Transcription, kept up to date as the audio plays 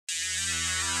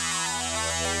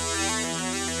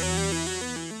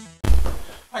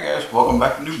Hi guys, welcome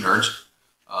back to NewbNerds.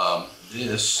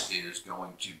 This is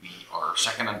going to be our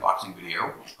second unboxing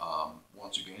video.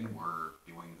 Once again, we're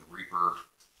doing the Reaper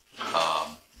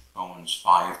Bones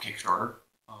 5 Kickstarter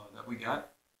that we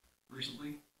got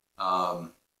recently.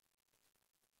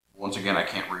 Once again, I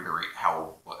can't reiterate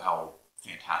how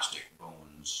fantastic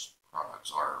Bones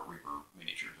products are. Reaper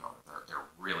miniatures are. They're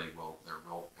really well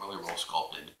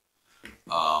sculpted.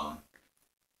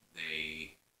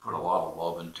 They put a lot of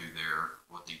love into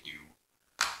what they do,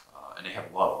 and they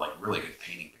have a lot of really good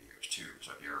painting videos too.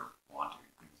 So if you want to, you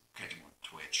can catch them on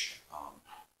Twitch.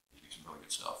 They do some really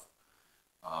good stuff.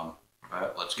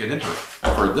 But let's get into it.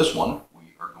 For this one,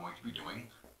 we are going to be doing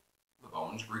the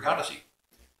Bones Greek Odyssey.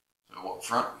 So up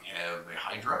front we have a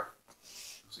Hydra.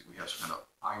 Looks like we have some kind of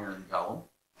iron golem.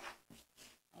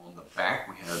 On the back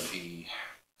we have a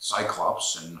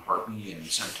Cyclops and Harpy and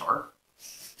Centaur.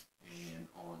 And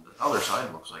on the other side,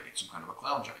 it looks like it's some kind of a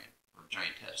cloud giant, or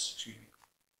giantess, excuse me.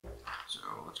 So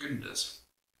let's get into this.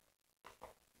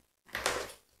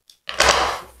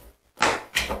 That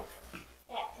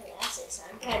Colossus,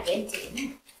 I'm kind of into.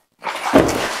 Ooh,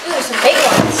 some big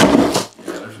ones.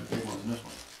 Yeah, there's some big ones in this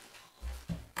one.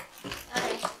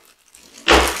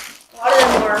 A lot of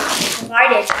them were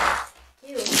divided,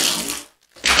 too.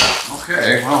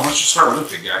 Okay, well, let's just start with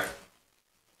this big guy.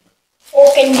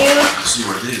 Hulking dude. Let's see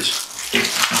what it is.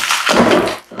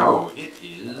 Oh, it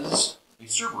is a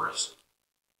Cerberus.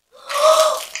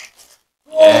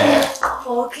 Yeah.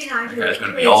 Oh, can I do That guy's it?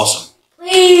 going to be awesome.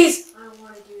 Please. I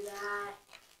want to do that.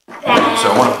 So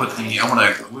I want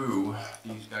to glue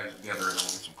these guys together and then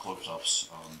we'll get some close-ups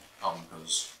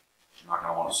because you're not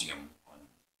going to want to see them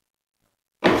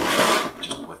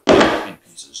just in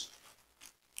pieces.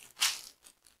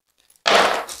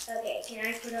 Okay, can I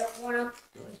put up one up?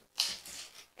 Good.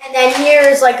 And then here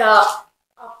is like a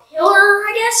pillar,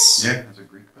 I guess? Yeah, it's a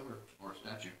Greek pillar or a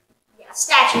statue. Yeah,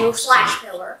 statue slash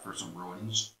pillar. For some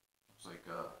ruins. Looks like,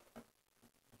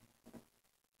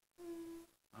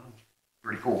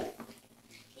 pretty cool.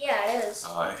 Yeah, it is.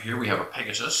 Here we have a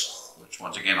Pegasus, which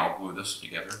once again I'll glue this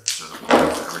together so that we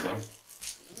have everything.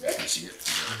 You can see it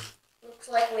together. Looks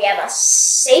like we have a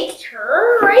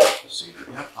satyr, right? A satyr,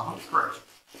 yeah, correct.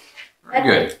 Very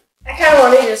good. I kind of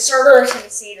want to do a Cerberus and a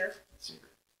satyr.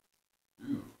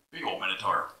 Ooh, big old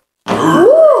Minotaur.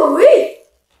 Ooh, wee!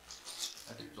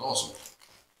 That dude's awesome.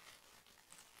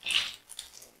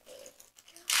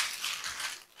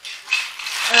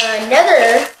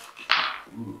 Another.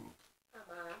 Ooh.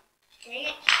 Dang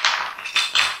it.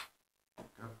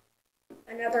 Okay.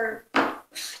 Another. Dang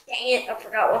it, I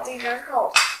forgot what these are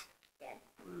called.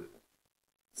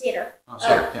 Satyr. Oh,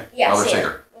 satyr, yeah. Another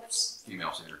satyr. Oops.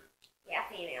 Female satyr. Yeah,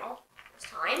 female. This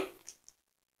time.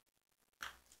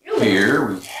 Here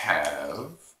we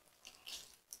have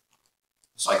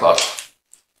Cyclops.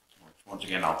 Once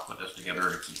again, I'll put this together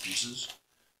in some pieces.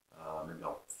 Maybe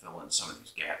I'll fill in some of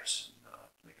these gaps to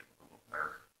make it look a little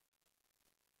better.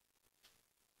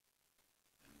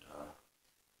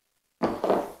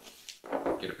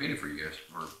 And get it painted for you guys,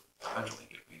 or eventually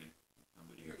get it painted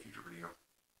in a future video.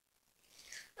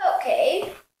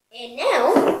 Okay, and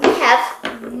now we have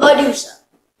Medusa.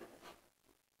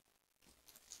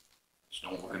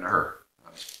 Don't look into her.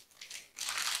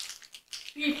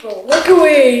 People, look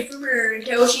away from her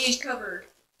until she's covered.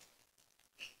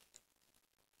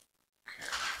 Okay.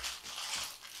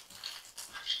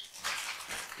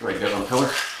 You got it on the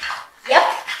pillar? Yep.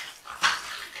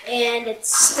 And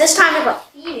it's this time of a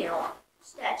female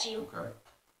statue. Okay.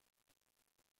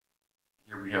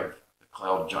 Here we have the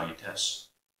cloud giantess.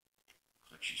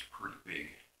 Looks like she's pretty big.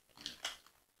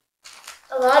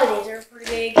 A lot of these are pretty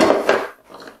big.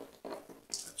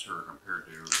 That's her compared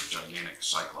to the gigantic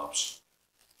Cyclops.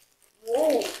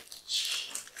 Whoa.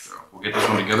 So we'll get this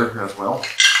one together as well.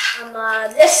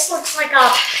 This looks like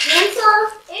a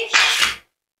panther-ish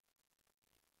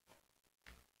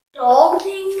dog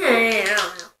thing. I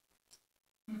don't know.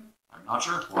 I'm not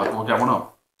sure. We'll have to look that one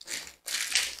up.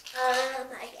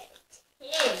 I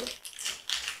get it.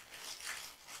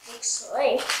 Looks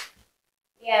like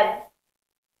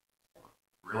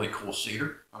Really cool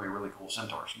really cool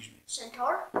centaur, excuse me.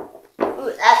 Centaur.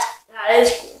 Ooh, that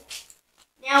is cool.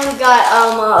 Now we got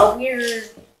a weird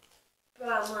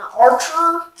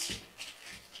archer.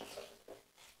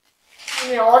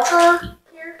 Female archer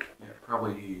here. Yeah,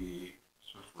 probably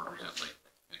supposed to represent like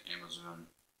an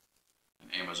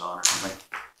Amazon or something.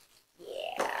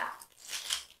 Yeah.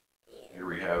 Here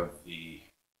we have the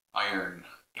iron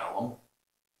golem.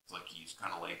 It's like he's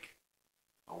kind of like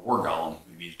a war golem.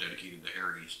 Maybe he's dedicated to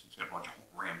Ares. He's got a bunch of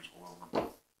rams all over him.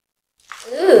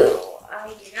 Ooh, I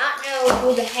do not know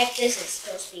who the heck this is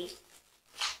supposed to be.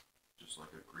 Just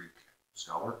like a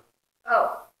scholar.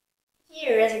 Oh,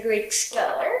 here is a Greek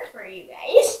scholar for you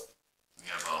guys. We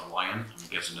have a lion. I'm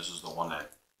guessing this is the one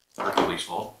that Hercules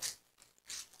fought.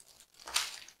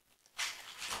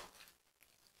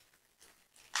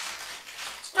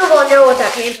 Still don't know what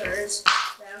that panther is.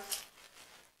 So.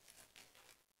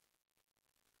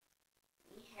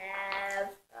 We have,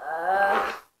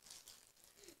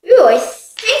 ooh, I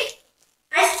think,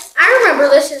 I remember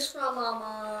this is from,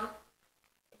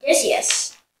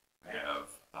 Odysseus. We have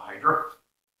the Hydra.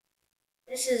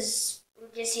 This is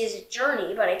Odysseus'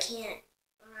 journey, but I can't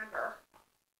remember.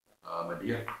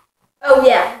 Medea. Oh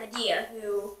yeah, Medea,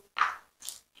 who...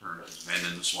 Turned his men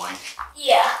into swine.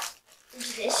 Yeah.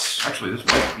 Who's this? Actually, this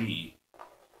might be...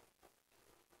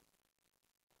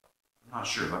 I'm not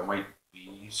sure. That might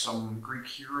be some Greek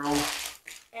hero.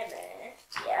 And then,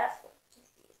 yeah.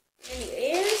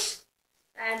 Anyways.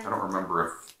 I don't remember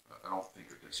if... I don't think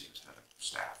Odysseus had a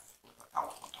staff with an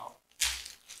elf on top.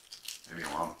 Maybe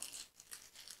I'm wrong.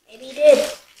 Maybe he did.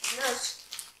 Who knows?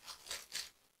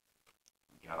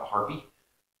 We got a harpy.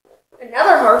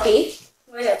 Another harpy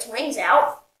with its wings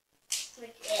out.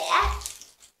 Like that.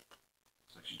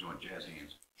 Looks like she's doing jazz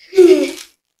hands. And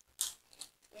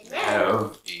We then,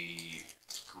 have a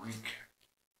Greek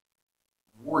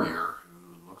warrior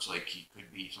who looks like he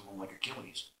could be someone like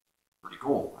Achilles. Pretty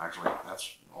cool, actually.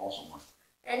 That's an awesome one.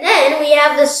 and then we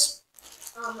have this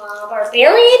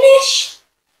barbarian-ish.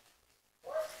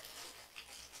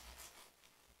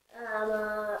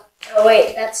 Oh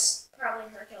wait, that's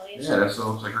probably Hercules. Yeah, that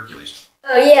looks like Hercules.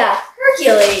 Oh yeah,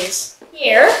 Hercules.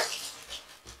 Here.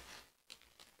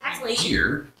 Actually, And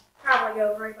here, probably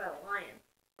go right by the lion.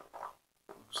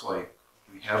 looks like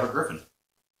we have a griffin.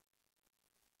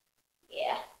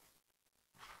 Yeah.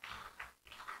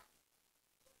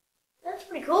 That's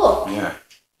pretty cool. Yeah.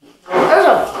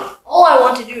 All I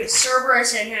want to do is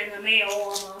Cerberus and then the male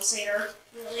almost there.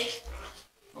 Really.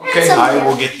 Okay, That's I okay.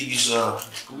 will get these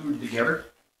glued together,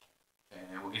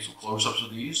 and we'll get some close-ups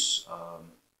of these,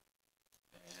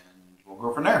 and we'll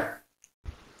go from there.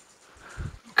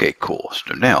 Okay, cool.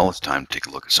 So now it's time to take a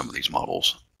look at some of these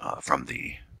models from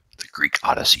the Greek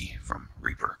Odyssey from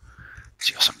Reaper.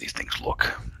 See how some of these things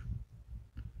look.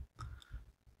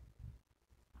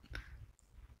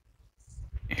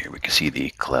 Here we can see the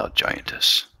Cloud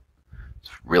Giantess.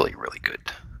 It's really, really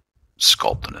good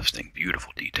sculpt on this thing.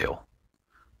 Beautiful detail.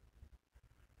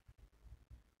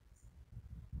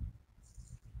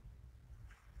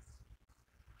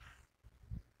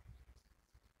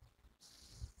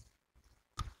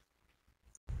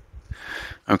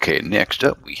 Okay, next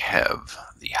up we have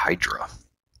the Hydra.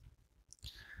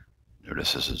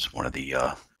 Notice this is one of the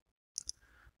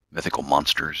mythical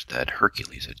monsters that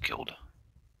Hercules had killed.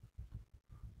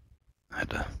 I had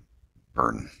to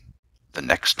burn the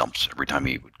neck stumps. Every time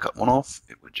he would cut one off,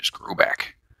 it would just grow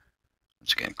back.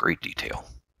 Once again, great detail.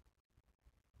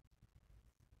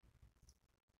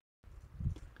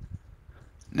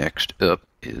 Next up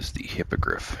is the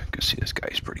Hippogriff. You can see this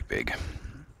guy's pretty big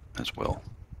as well.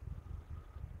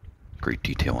 Great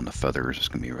detail on the feathers. It's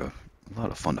going to be a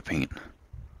lot of fun to paint.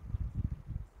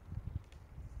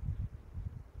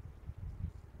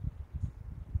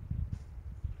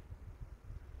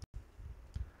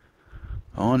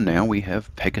 Oh, now we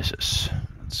have Pegasus.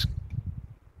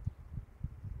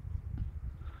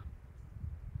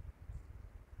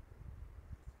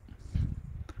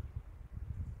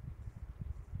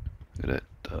 Look at it.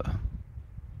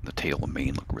 The tail and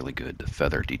mane look really good. The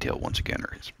feather detail, once again,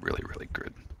 is really, really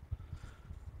good.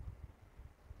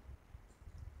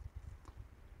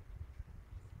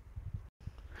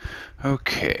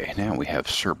 Okay, now we have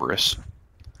Cerberus,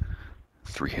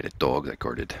 three-headed dog that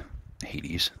guarded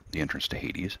Hades, the entrance to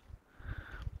Hades.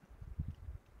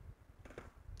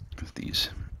 These,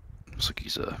 looks like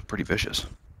he's pretty vicious,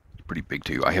 pretty big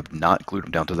too. I have not glued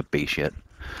him down to the base yet,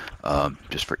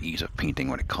 just for ease of painting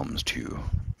when it comes to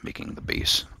making the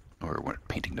base, or when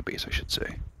painting the base, I should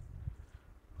say.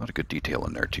 A lot of good detail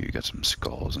in there too. You got some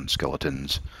skulls and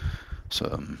skeletons,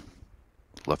 some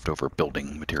leftover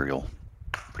building material.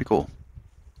 Pretty cool.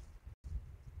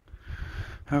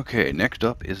 Okay, next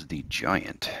up is the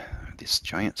giant. This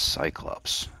giant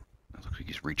Cyclops. It looks like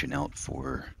he's reaching out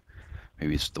for,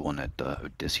 maybe it's the one that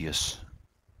Odysseus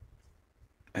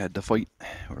had to fight,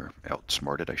 or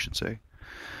outsmarted, I should say.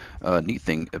 Neat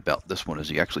thing about this one is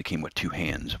he actually came with two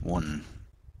hands, one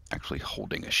actually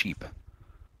holding a sheep,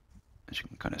 as you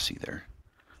can kind of see there.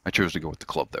 I chose to go with the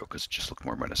club though, because it just looked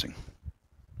more menacing.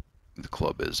 The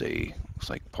club is looks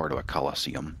like part of a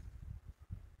coliseum.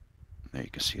 There you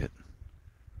can see it.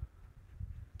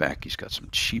 Back he's got some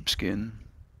sheepskin.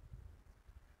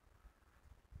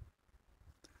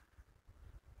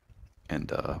 And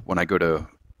when I go to,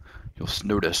 you'll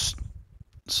notice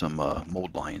some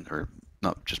mold line, or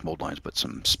not just mold lines, but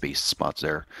some spaced spots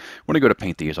there. When I go to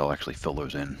paint these, I'll actually fill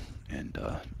those in and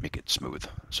make it smooth.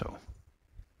 So,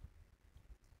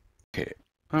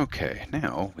 okay,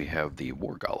 now we have the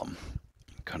war golem.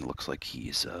 Kind of looks like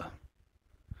he's,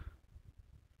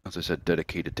 as I said,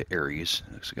 dedicated to Ares.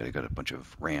 Looks like I got a bunch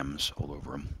of rams all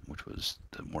over him, which was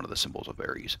one of the symbols of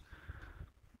Ares.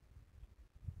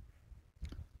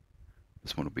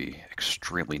 This one will be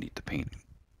extremely neat to paint,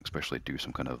 especially do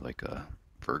some kind of like a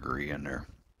vergery in there.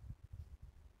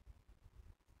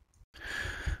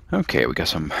 Okay, we got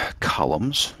some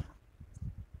columns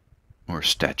or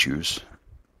statues.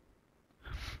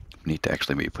 Need to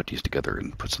actually maybe put these together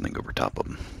and put something over top of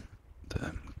them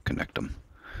to connect them,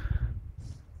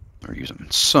 or use them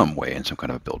in some way in some kind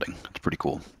of a building. It's pretty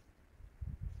cool.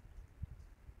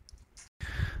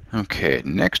 Okay,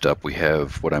 next up we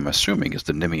have what I'm assuming is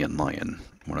the Nemean lion,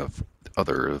 one of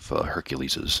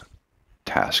Hercules'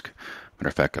 task. Matter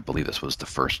of fact, I believe this was the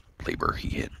first labor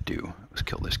he had to do, was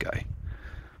kill this guy.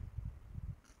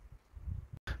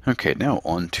 Okay, now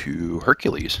on to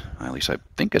Hercules. At least I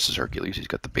think this is Hercules. He's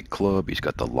got the big club, he's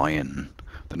got the lion,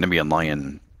 the Nemean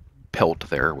lion pelt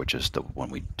there, which is the one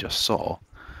we just saw.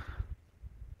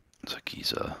 It's like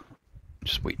he's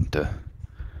just waiting to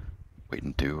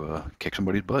kick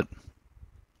somebody's butt.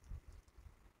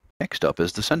 Next up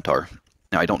is the centaur.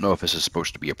 Now I don't know if this is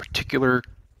supposed to be a particular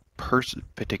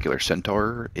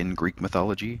centaur in Greek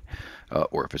mythology,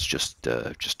 or if it's just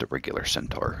a regular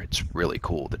centaur. It's really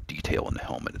cool. The detail in the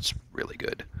helmet is really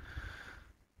good.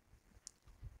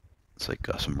 It's like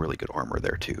some really good armor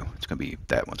there too.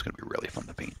 That one's gonna be really fun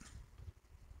to paint.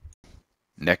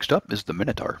 Next up is the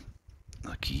Minotaur.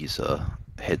 Like he's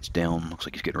heads down. Looks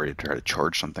like he's getting ready to try to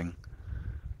charge something.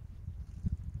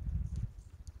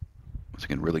 Once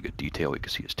again, really good detail. You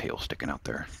can see his tail sticking out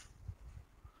there.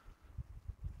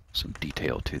 Some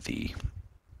detail to the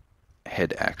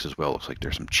head axe as well. Looks like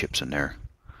there's some chips in there.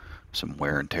 Some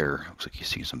wear and tear. Looks like you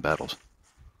see some battles.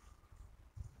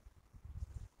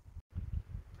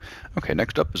 Okay,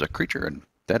 next up is a creature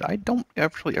that I don't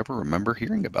actually ever remember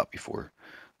hearing about before.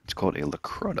 It's called a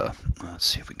Luccadeo. Let's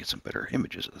see if we can get some better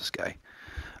images of this guy.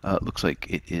 Looks like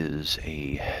it is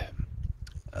a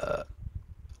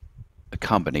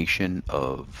combination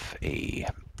of a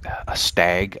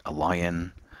stag, a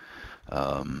lion,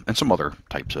 and some other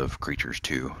types of creatures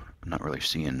too. I'm not really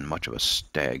seeing much of a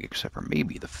stag except for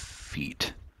maybe the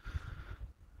feet.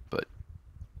 But,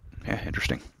 yeah,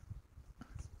 interesting.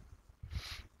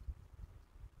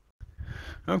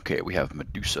 Okay, we have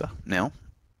Medusa now.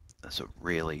 That's a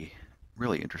really,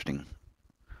 really interesting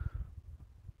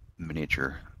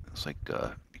miniature. It's like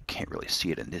you can't really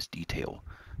see it in this detail,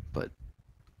 but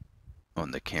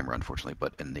on the camera, unfortunately.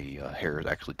 But in the hair, it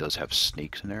actually does have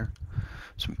snakes in there.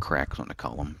 Some cracks on the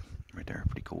column right there,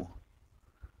 pretty cool.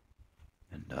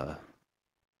 And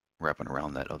wrapping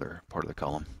around that other part of the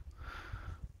column.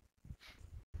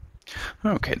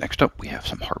 Okay, next up we have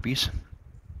some harpies.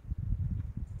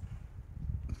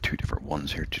 Two different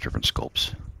ones here, two different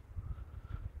sculpts.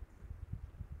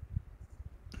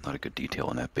 A lot of good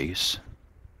detail in that base.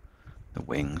 The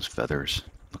wings, feathers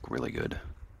look really good.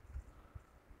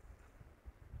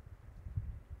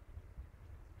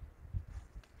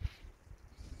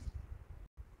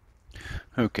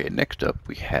 Okay, next up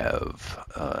we have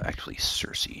actually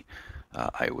Circe.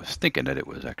 I was thinking that it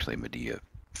was actually Medea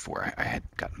before I had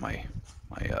gotten my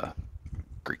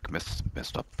Greek myths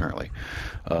messed up, apparently.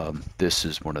 This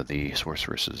is one of the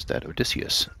sorceresses that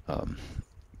Odysseus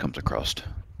comes across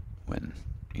when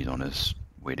he's on his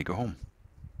way to go home.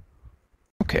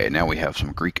 Okay, now we have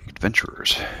some Greek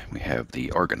adventurers. We have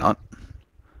the Argonaut.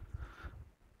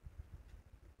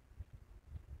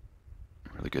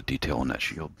 Really good detail on that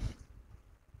shield.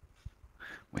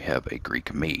 We have a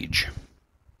Greek mage.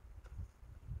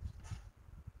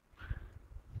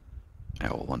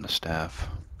 Owl on the staff.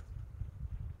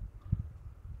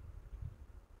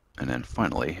 And then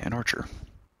finally, an archer.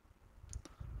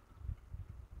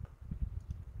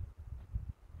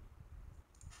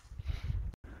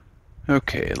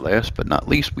 Okay, last but not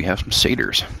least, we have some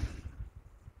satyrs.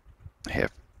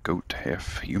 Half goat,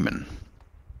 half human.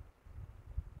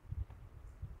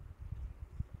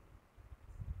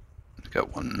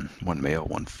 Got one male,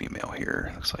 one female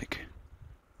here, looks like.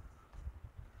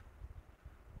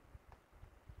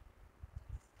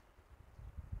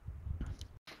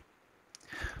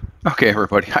 Okay,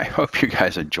 everybody, I hope you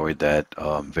guys enjoyed that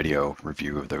video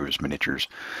review of those miniatures.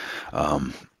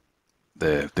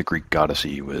 the Greek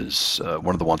Odyssey was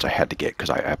one of the ones I had to get because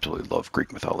I absolutely love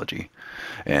Greek mythology,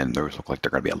 and those look like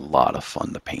they're going to be a lot of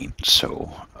fun to paint.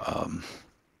 So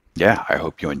yeah, I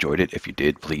hope you enjoyed it. If you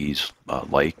did, please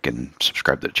like and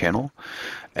subscribe to the channel,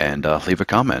 and leave a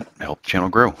comment. Help the channel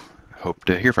grow. Hope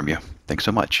to hear from you. Thanks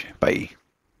so much. Bye.